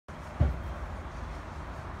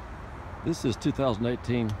This is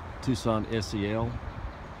 2018 Tucson SEL.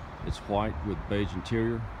 It's white with beige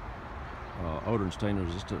interior, odor and stain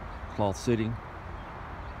resistant cloth seating,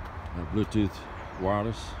 Bluetooth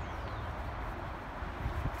wireless.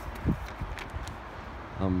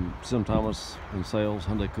 I'm Sim Thomas in sales,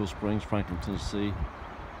 Hyundai Cool Springs, Franklin, Tennessee.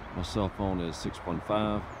 My cell phone is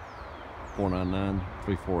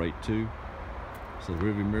 615-499-3482. So the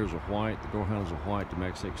rearview mirrors are white, the door handles are white, the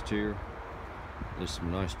max exterior. There's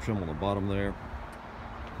some nice trim on the bottom there.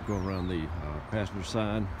 Going around the passenger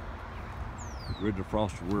side, rear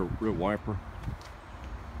defroster, rear wiper.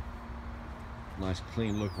 Nice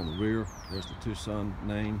clean look on the rear. There's the Tucson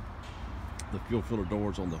name. The fuel filler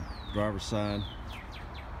doors on the driver's side.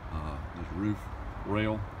 There's roof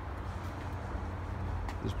rail.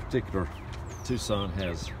 This particular Tucson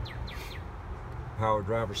has power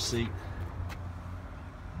driver's seat,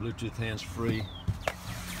 Bluetooth hands-free,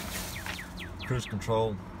 cruise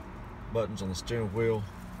control buttons on the steering wheel,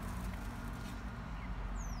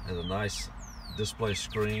 has a nice display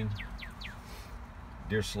screen,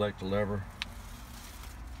 deer selector lever,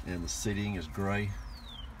 and the seating is gray.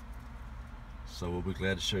 So we'll be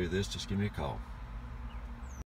glad to show you this. Just give me a call.